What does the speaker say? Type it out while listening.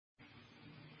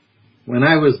When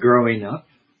I was growing up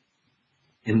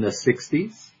in the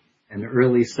 60s and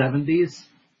early 70s,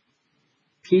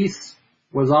 peace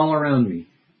was all around me.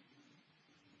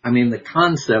 I mean, the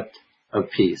concept of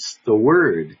peace, the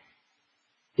word,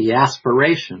 the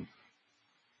aspiration,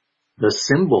 the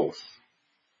symbols,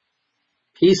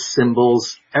 peace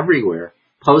symbols everywhere.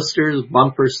 Posters,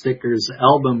 bumper stickers,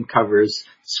 album covers,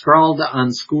 scrawled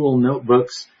on school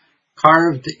notebooks,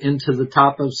 carved into the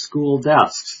top of school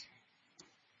desks.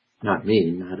 Not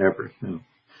me, not ever, no.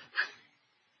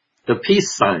 The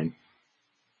peace sign.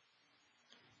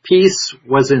 Peace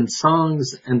was in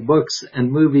songs and books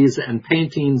and movies and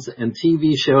paintings and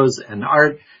TV shows and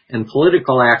art and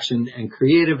political action and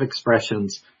creative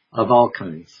expressions of all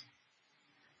kinds.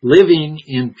 Living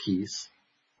in peace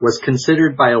was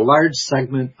considered by a large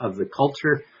segment of the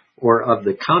culture, or of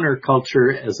the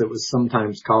counterculture as it was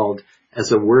sometimes called,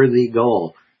 as a worthy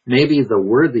goal, maybe the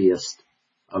worthiest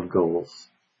of goals.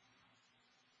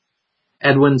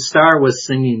 Edwin Starr was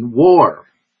singing War.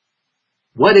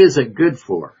 What is it good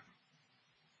for?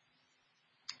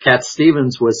 Cat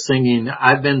Stevens was singing,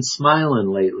 I've been smiling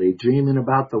lately, dreaming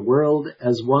about the world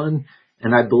as one,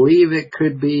 and I believe it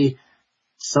could be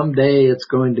someday it's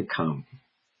going to come.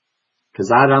 'Cause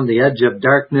out on the edge of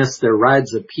darkness there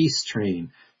rides a peace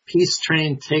train. Peace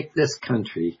train, take this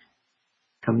country.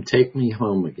 Come take me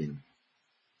home again.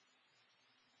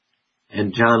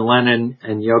 And John Lennon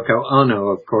and Yoko Ono,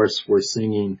 of course, were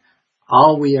singing,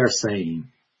 all we are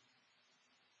saying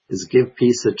is give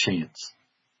peace a chance.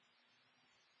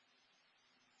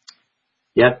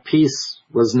 Yet peace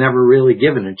was never really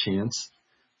given a chance,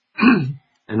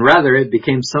 and rather it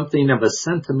became something of a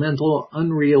sentimental,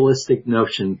 unrealistic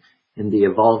notion in the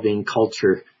evolving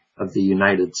culture of the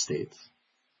United States.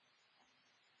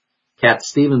 Cat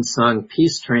Stevens' song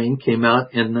Peace Train came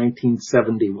out in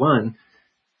 1971,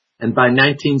 and by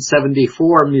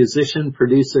 1974, musician,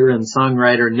 producer, and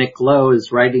songwriter Nick Lowe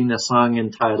is writing a song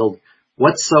entitled,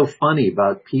 What's So Funny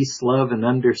About Peace, Love, and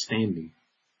Understanding?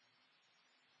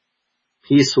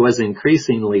 Peace was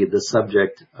increasingly the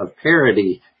subject of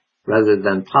parody rather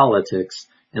than politics,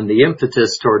 and the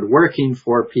impetus toward working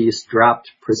for peace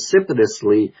dropped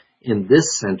precipitously in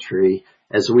this century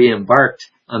as we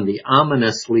embarked on the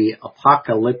ominously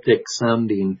apocalyptic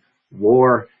sounding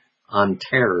war on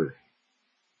terror.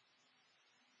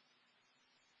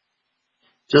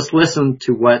 Just listen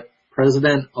to what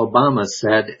President Obama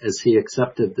said as he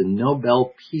accepted the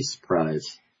Nobel Peace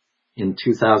Prize in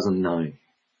 2009.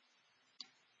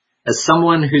 As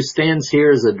someone who stands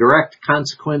here as a direct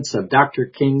consequence of Dr.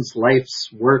 King's life's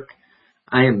work,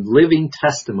 I am living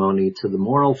testimony to the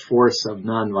moral force of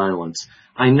nonviolence.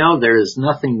 I know there is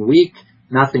nothing weak,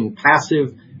 nothing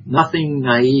passive, nothing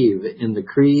naive in the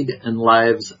creed and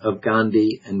lives of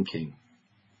Gandhi and King.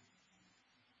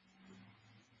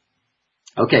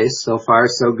 Okay, so far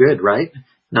so good, right?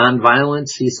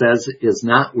 Nonviolence, he says, is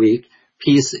not weak.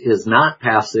 Peace is not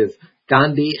passive.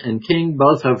 Gandhi and King,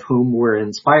 both of whom were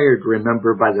inspired,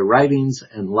 remember, by the writings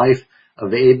and life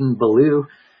of Aden Ballou,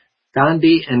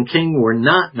 Gandhi and King were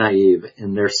not naive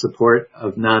in their support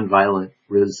of nonviolent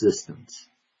resistance.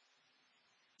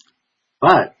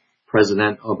 But,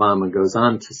 President Obama goes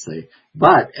on to say,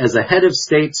 but as a head of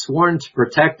state sworn to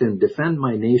protect and defend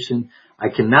my nation, I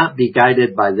cannot be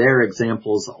guided by their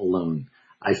examples alone.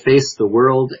 I face the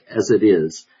world as it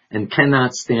is, and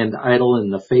cannot stand idle in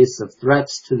the face of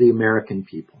threats to the American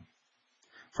people.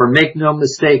 For make no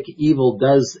mistake, evil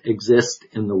does exist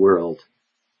in the world.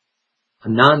 A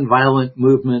nonviolent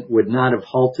movement would not have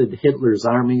halted Hitler's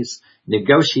armies.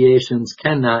 Negotiations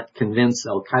cannot convince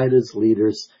Al-Qaeda's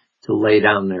leaders to lay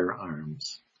down their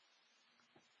arms.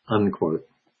 Unquote.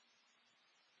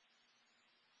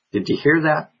 Did you hear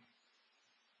that?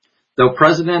 Though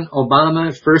President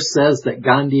Obama first says that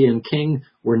Gandhi and King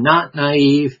were not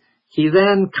naive, he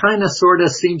then kind of sort of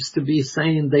seems to be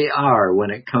saying they are when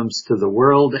it comes to the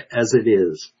world as it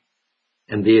is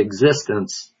and the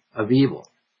existence of evil.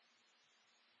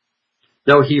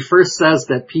 Though he first says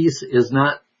that peace is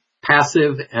not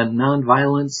passive and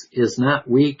nonviolence is not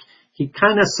weak, he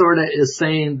kind of sort of is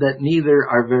saying that neither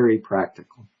are very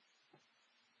practical.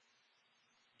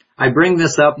 I bring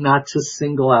this up not to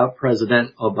single out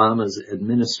President Obama's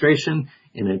administration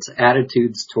in its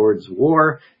attitudes towards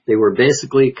war. They were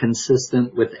basically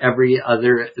consistent with every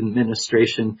other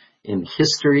administration in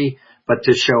history, but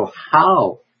to show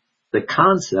how the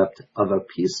concept of a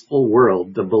peaceful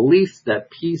world, the belief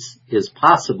that peace is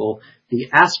possible, the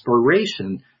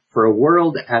aspiration for a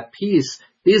world at peace,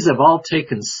 these have all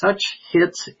taken such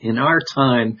hits in our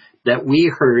time that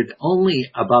we heard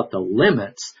only about the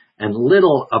limits and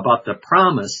little about the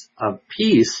promise of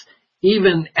peace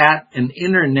even at an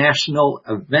international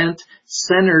event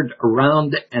centered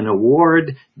around an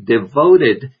award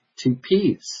devoted to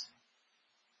peace.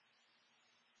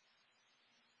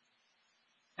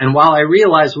 And while I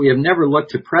realize we have never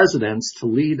looked to presidents to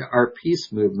lead our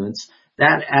peace movements,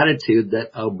 that attitude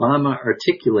that Obama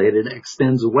articulated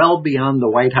extends well beyond the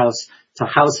White House to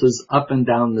houses up and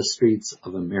down the streets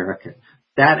of America.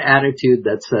 That attitude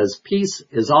that says peace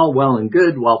is all well and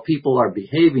good while people are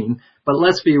behaving, but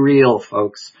let's be real,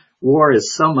 folks, war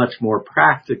is so much more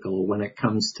practical when it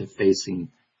comes to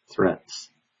facing threats.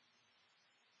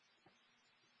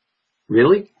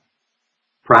 Really?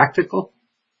 Practical?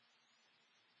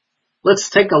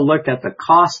 Let's take a look at the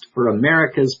cost for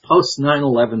America's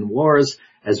post-9/11 wars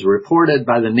as reported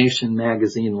by The Nation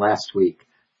magazine last week.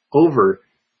 Over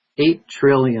 $8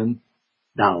 trillion,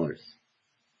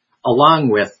 along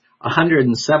with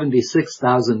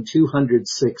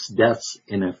 176,206 deaths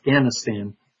in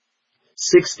Afghanistan,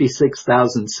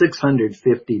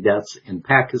 66,650 deaths in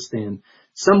Pakistan,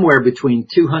 somewhere between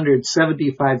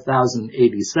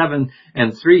 275,087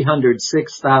 and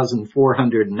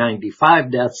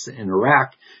 306,495 deaths in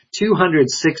Iraq,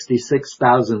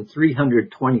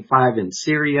 266,325 in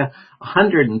Syria,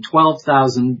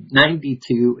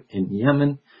 112,092 in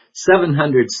Yemen,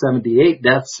 778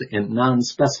 deaths in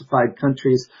non-specified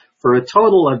countries, for a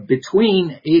total of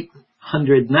between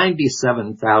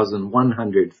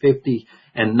 897,150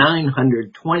 and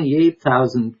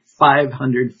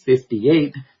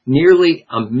 928,558, nearly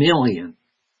 1 million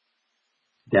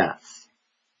deaths.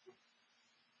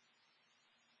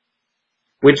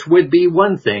 Which would be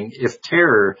one thing if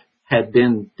terror had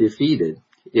been defeated,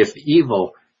 if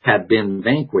evil had been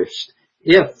vanquished,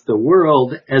 if the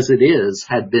world as it is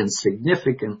had been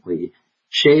significantly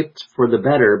shaped for the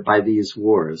better by these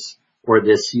wars, or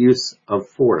this use of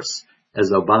force,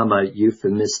 as Obama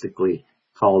euphemistically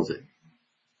calls it.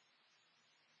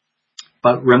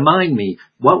 But remind me,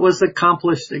 what was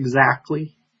accomplished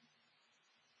exactly?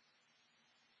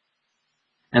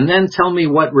 And then tell me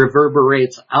what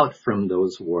reverberates out from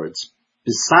those wars,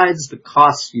 besides the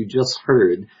costs you just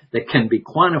heard that can be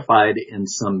quantified in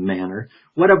some manner.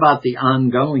 What about the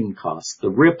ongoing costs, the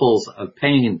ripples of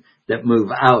pain that move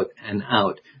out and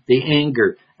out, the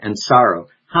anger and sorrow?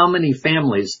 How many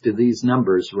families do these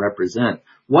numbers represent?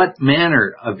 What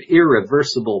manner of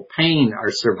irreversible pain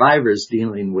are survivors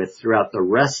dealing with throughout the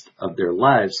rest of their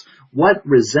lives? What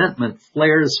resentment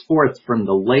flares forth from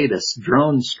the latest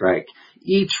drone strike?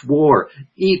 Each war,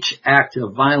 each act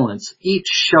of violence, each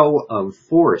show of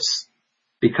force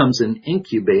becomes an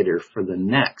incubator for the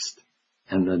next,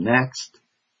 and the next,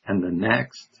 and the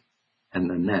next, and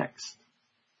the next.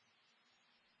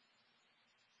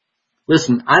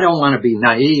 Listen, I don't want to be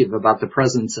naive about the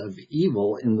presence of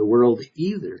evil in the world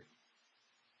either.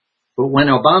 But when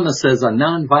Obama says a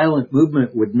nonviolent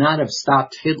movement would not have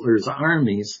stopped Hitler's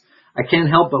armies, I can't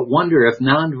help but wonder if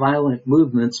nonviolent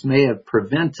movements may have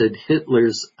prevented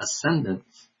Hitler's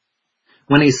ascendance.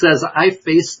 When he says, I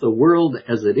face the world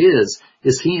as it is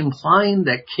he implying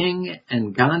that King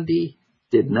and Gandhi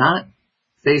did not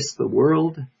face the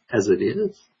world as it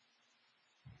is?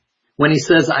 When he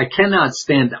says, I cannot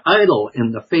stand idle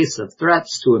in the face of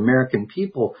threats to American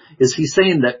people, is he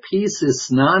saying that peace is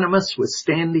synonymous with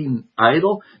standing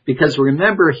idle? Because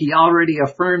remember, he already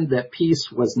affirmed that peace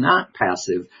was not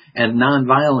passive and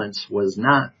nonviolence was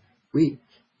not weak.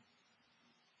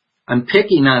 I'm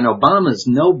picking on Obama's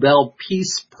Nobel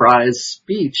Peace Prize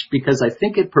speech because I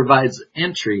think it provides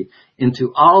entry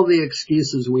into all the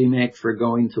excuses we make for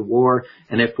going to war.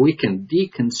 And if we can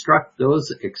deconstruct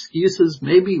those excuses,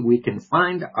 maybe we can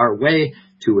find our way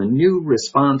to a new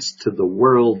response to the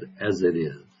world as it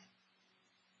is.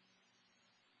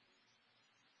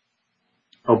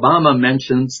 Obama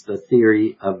mentions the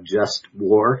theory of just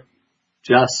war,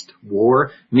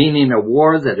 meaning a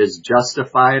war that is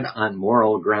justified on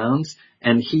moral grounds,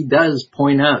 and he does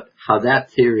point out how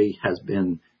that theory has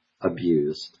been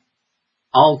abused.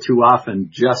 All too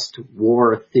often, just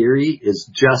war theory is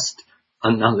just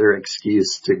another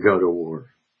excuse to go to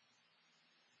war.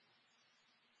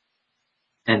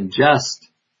 And just,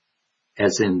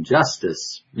 as in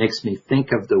justice, makes me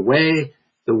think of the way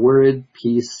the word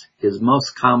peace is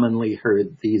most commonly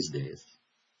heard these days,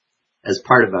 as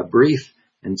part of a brief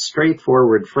and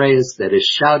straightforward phrase that is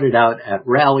shouted out at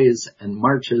rallies and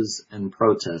marches and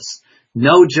protests.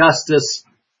 No justice,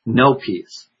 no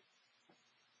peace.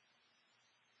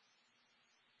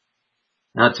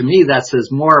 Now, to me, that says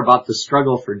more about the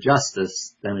struggle for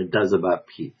justice than it does about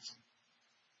peace.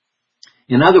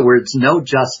 In other words, no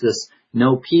justice,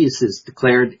 no peace is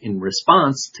declared in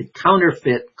response to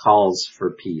counterfeit calls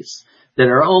for peace that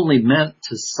are only meant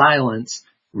to silence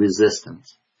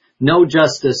resistance. No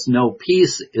justice, no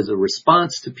peace is a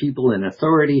response to people in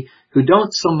authority who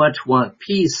don't so much want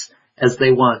peace as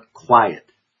they want quiet.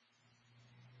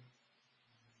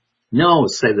 No,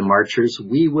 say the marchers,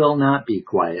 we will not be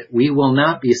quiet. We will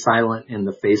not be silent in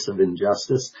the face of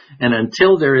injustice. And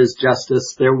until there is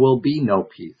justice, there will be no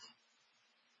peace.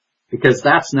 Because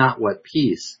that's not what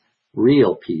peace,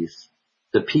 real peace,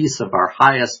 the peace of our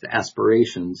highest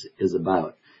aspirations is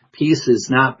about. Peace is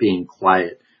not being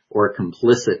quiet or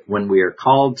complicit when we are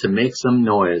called to make some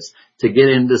noise, to get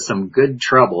into some good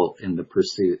trouble in the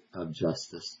pursuit of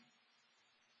justice.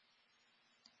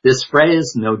 This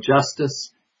phrase, no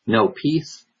justice, no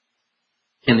peace,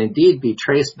 can indeed be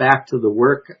traced back to the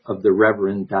work of the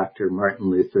Reverend Dr. Martin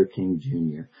Luther King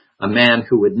Jr., a man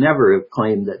who would never have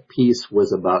claimed that peace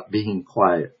was about being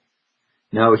quiet.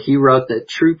 No, he wrote that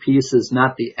true peace is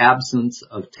not the absence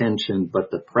of tension, but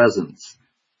the presence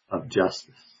of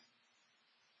justice.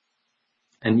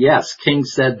 And yes, King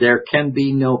said there can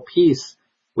be no peace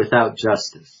without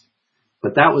justice.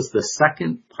 But that was the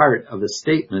second part of a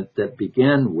statement that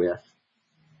began with,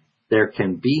 there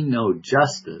can be no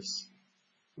justice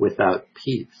without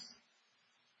peace.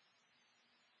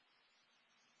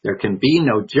 There can be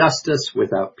no justice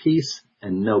without peace,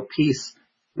 and no peace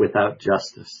without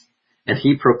justice. And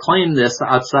he proclaimed this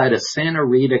outside a Santa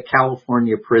Rita,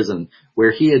 California prison,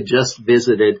 where he had just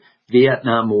visited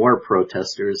Vietnam War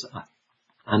protesters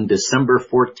on December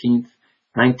 14th,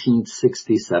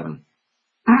 1967.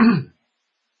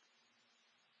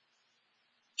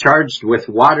 Charged with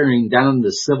watering down the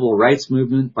civil rights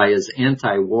movement by his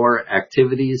anti-war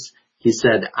activities, he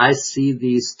said, I see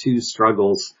these two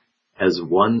struggles as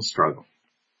one struggle.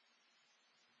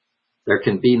 There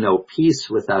can be no peace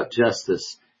without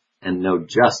justice, and no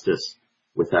justice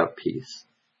without peace.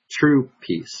 True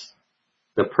peace,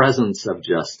 the presence of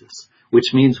justice,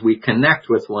 which means we connect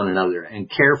with one another and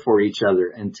care for each other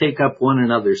and take up one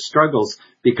another's struggles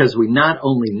because we not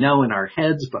only know in our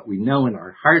heads, but we know in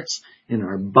our hearts, in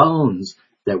our bones,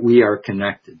 that we are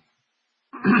connected.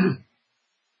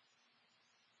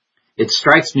 It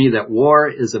strikes me that war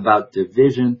is about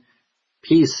division,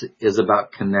 peace is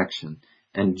about connection,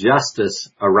 and justice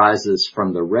arises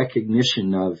from the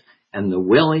recognition of and the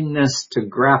willingness to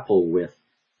grapple with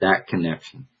that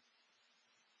connection.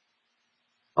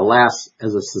 Alas,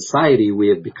 as a society, we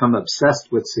have become obsessed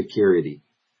with security.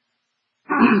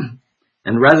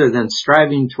 And rather than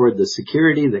striving toward the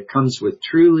security that comes with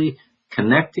truly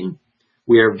connecting,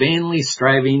 we are vainly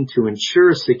striving to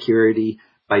ensure security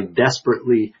by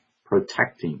desperately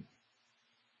protecting.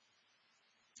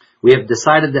 We have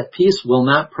decided that peace will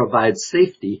not provide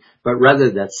safety, but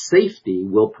rather that safety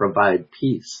will provide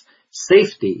peace.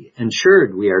 Safety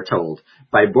ensured, we are told,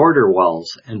 by border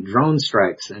walls and drone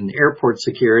strikes and airport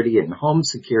security and home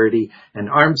security and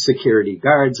armed security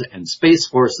guards and space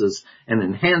forces and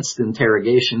enhanced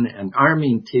interrogation and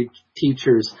arming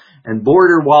teachers and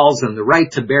border walls and the right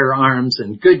to bear arms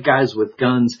and good guys with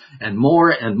guns and more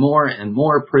and more and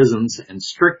more prisons and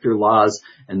stricter laws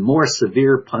and more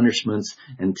severe punishments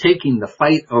and taking the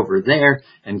fight over there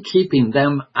and keeping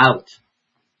them out.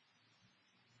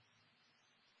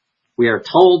 We are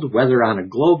told, whether on a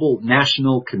global,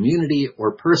 national, community,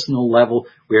 or personal level,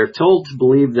 we are told to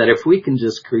believe that if we can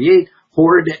just create,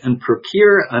 hoard, and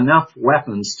procure enough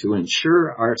weapons to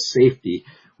ensure our safety,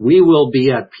 we will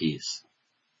be at peace.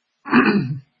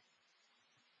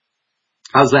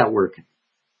 How's that working?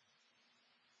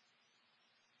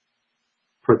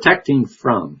 Protecting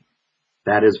from,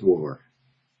 that is war.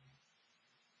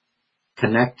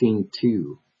 Connecting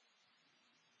to,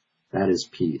 that is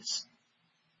peace.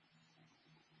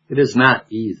 It is not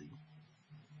easy.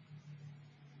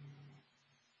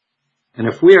 And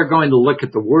if we are going to look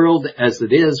at the world as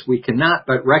it is, we cannot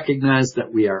but recognize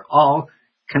that we are all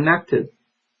connected.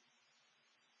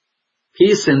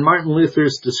 Peace in Martin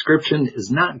Luther's description is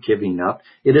not giving up.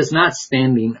 It is not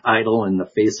standing idle in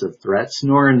the face of threats,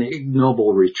 nor an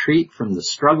ignoble retreat from the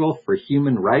struggle for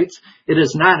human rights. It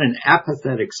is not an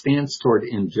apathetic stance toward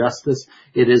injustice.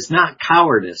 It is not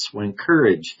cowardice when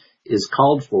courage is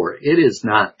called for. It is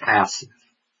not passive.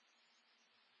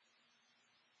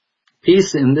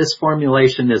 Peace in this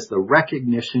formulation is the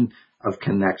recognition of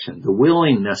connection, the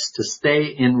willingness to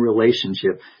stay in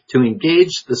relationship, to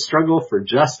engage the struggle for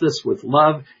justice with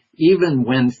love, even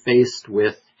when faced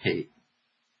with hate.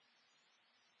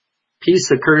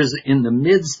 Peace occurs in the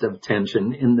midst of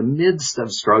tension, in the midst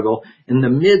of struggle, in the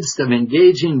midst of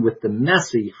engaging with the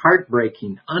messy,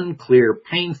 heartbreaking, unclear,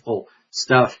 painful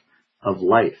stuff of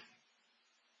life.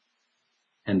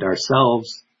 and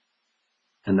ourselves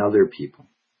and other people.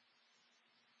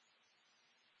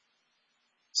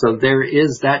 So there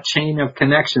is that chain of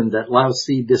connection that Lao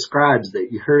Tzu describes that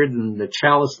you heard in the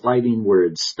chalice lighting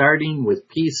words, starting with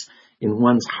peace in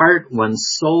one's heart, one's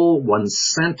soul, one's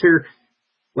center,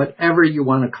 whatever you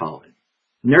want to call it.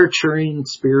 Nurturing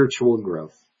spiritual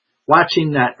growth.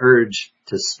 Watching that urge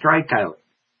to strike out,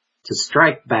 to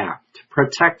strike back, to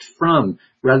protect from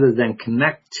rather than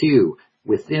connect to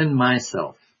within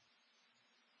myself.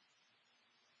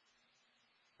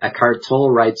 Eckhart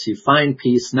Tolle writes, you find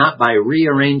peace not by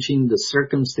rearranging the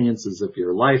circumstances of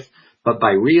your life, but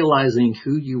by realizing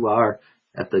who you are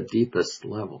at the deepest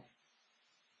level.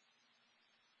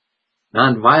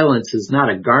 Nonviolence is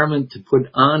not a garment to put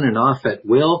on and off at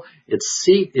will. Its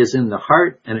seat is in the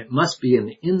heart, and it must be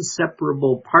an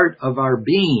inseparable part of our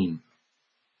being,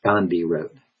 Gandhi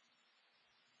wrote.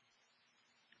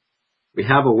 We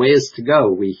have a ways to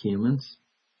go, we humans.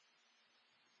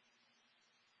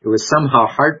 It was somehow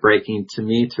heartbreaking to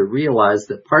me to realize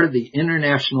that part of the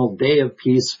International Day of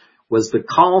Peace was the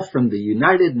call from the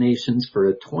United Nations for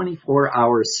a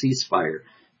 24-hour ceasefire.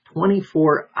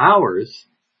 24 hours?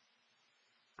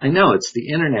 I know it's the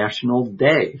International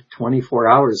Day. 24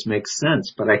 hours makes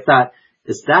sense, but I thought,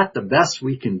 is that the best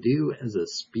we can do as a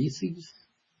species?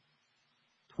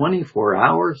 24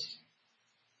 hours?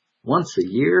 Once a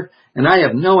year? And I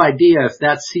have no idea if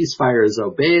that ceasefire is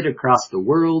obeyed across the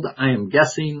world. I am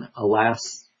guessing,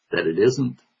 alas, that it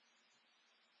isn't.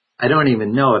 I don't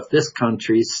even know if this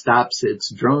country stops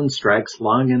its drone strikes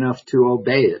long enough to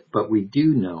obey it, but we do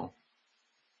know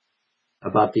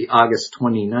about the August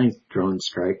 29th drone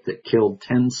strike that killed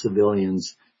 10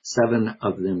 civilians, 7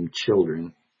 of them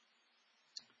children.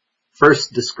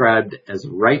 First described as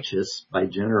righteous by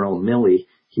General Milley,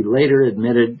 he later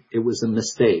admitted it was a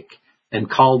mistake and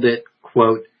called it,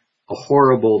 quote, a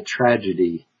horrible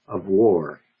tragedy of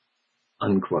war,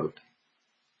 unquote,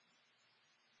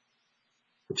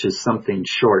 which is something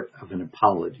short of an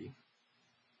apology.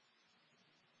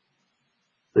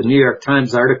 The New York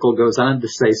Times article goes on to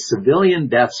say civilian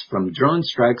deaths from drone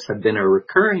strikes have been a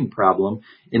recurring problem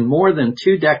in more than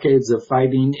 2 decades of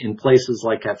fighting in places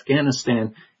like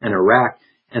Afghanistan and Iraq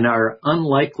and are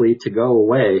unlikely to go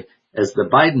away as the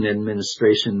Biden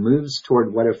administration moves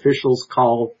toward what officials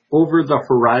call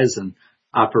over-the-horizon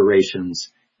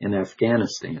operations in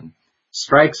Afghanistan.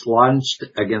 Strikes launched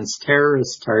against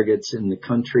terrorist targets in the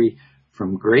country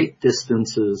from great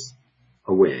distances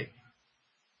away.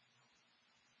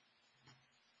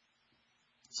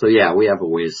 So yeah, we have a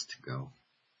ways to go.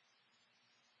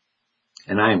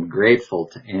 And I am grateful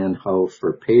to Ann Ho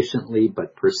for patiently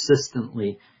but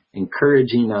persistently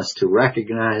encouraging us to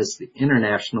recognize the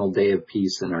International Day of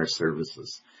Peace in our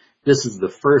services. This is the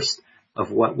first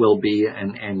of what will be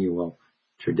an annual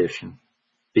tradition,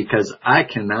 because I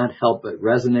cannot help but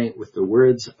resonate with the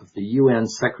words of the UN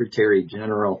Secretary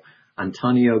General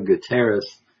Antonio Guterres.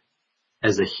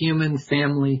 As a human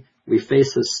family, we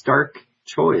face a stark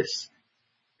choice: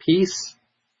 peace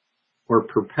or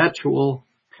perpetual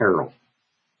peril.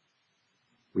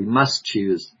 We must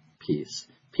choose peace.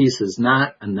 Peace is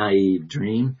not a naive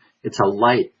dream. It's a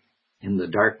light in the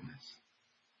darkness,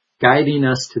 guiding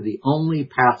us to the only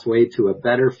pathway to a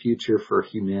better future for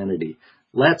humanity.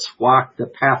 Let's walk the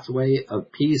pathway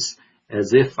of peace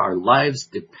as if our lives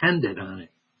depended on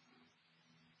it.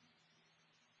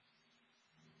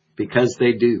 Because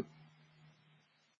they do.